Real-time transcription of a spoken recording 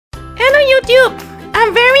YouTube.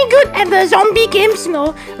 I'm very good at the zombie games, you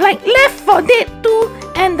know, like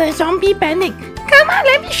L4D2 and the Zombie Panic. Come on,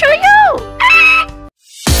 let me show you.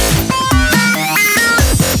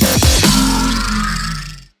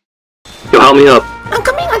 Yo, help me up. I'm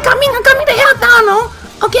coming the hell down, no?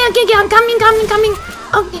 Okay, I'm coming.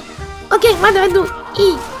 Okay, what do I do?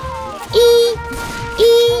 E.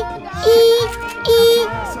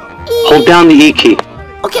 Hold down the E key.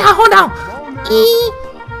 Okay, I'll hold down. E.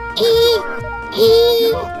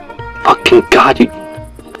 Fucking God, you...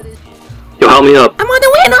 Yo, help me up. I'm on the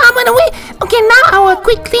way. Okay, now I will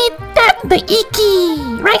quickly tap the E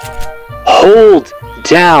key, right? Hold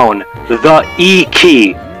down the E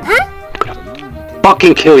key. Huh?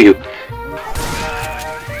 Fucking kill you.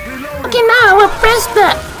 Okay, now I will press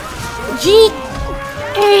the G,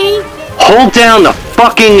 A. Hold down the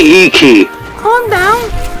fucking E key. Hold down.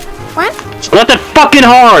 What? It's not that fucking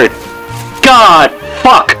hard. God,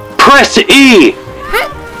 fuck. Press E. Huh?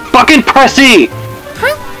 Fucking press E.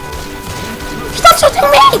 Huh? Stop shooting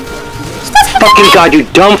me! Fucking God, you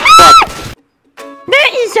dumb fuck. That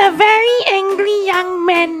is a very angry young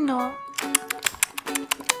man, no?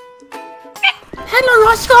 Hello,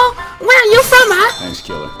 Roscoe. Where are you from, huh? Thanks,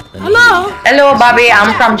 killer. Hello? Hello, Bobby.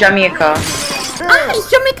 I'm from Jamaica. Is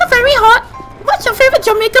Jamaica very hot? What's your favorite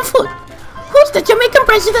Jamaican food? Who's the Jamaican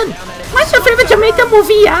president? What's your favorite Jamaican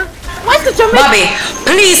movie, What's the Jamaican... Bobby,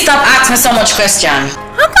 please stop asking me so much question.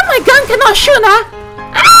 How come my gun cannot shoot, Help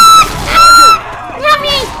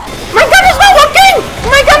me! My gun is not working!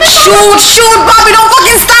 My gun is not working! Shoot, Bobby! Don't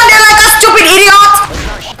fucking stand there like a stupid idiot!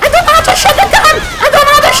 I don't know how to shoot the gun!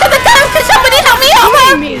 Can somebody help me?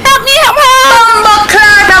 Help me! Bumble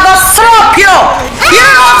Clark, I'm gonna slap you! You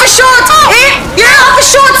don't have to shoot! You don't have to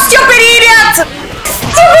shoot, stupid idiot!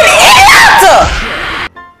 Stupid idiot!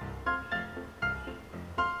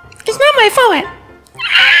 It's not my fault.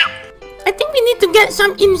 I think we need to get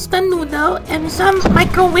some instant noodle and some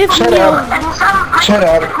microwave meal. Shut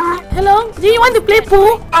up. Hello? Do you want to play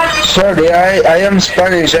pool? Sorry, I am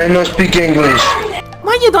Spanish. I don't speak English.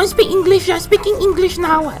 Why you don't speak English? You're speaking English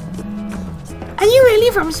now. Are you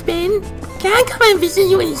really from Spain? Can I come and visit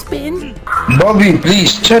you in Spain? Bobby,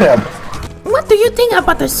 please, shut up. What do you think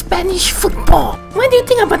about the Spanish football? What do you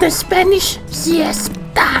think about the Spanish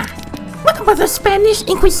siesta? What about the Spanish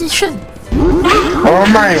Inquisition? Oh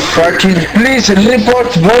my fucking... Please,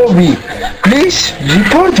 report Bobby. Please,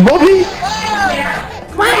 report Bobby.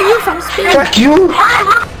 Why are you from Spain? Fuck you.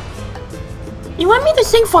 You want me to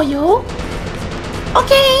sing for you?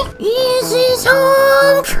 Okay. This is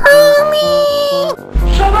home to me.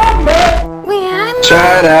 Shut up, man. Where I'm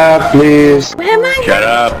Shut up, please. Where am I? Shut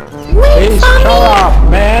up. Wait for me. Shut up,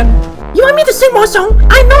 man. You want me to sing more song?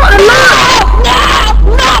 I know a lot.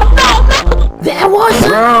 No. There was a...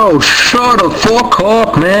 Bro, shut the fuck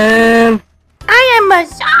up, man. I am a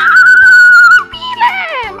zombie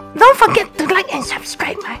lamb. Don't forget to like and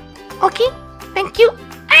subscribe, man. Okay? Thank you.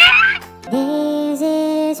 This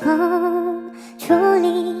is home,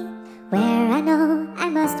 truly, where I know I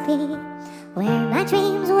must be, where my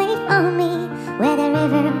dreams wait for me, where the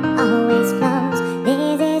river always flows.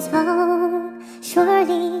 This is home,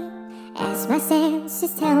 surely, as my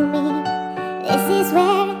senses tell me, this is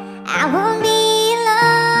where I won't be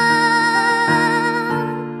alone.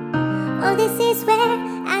 Oh, this is where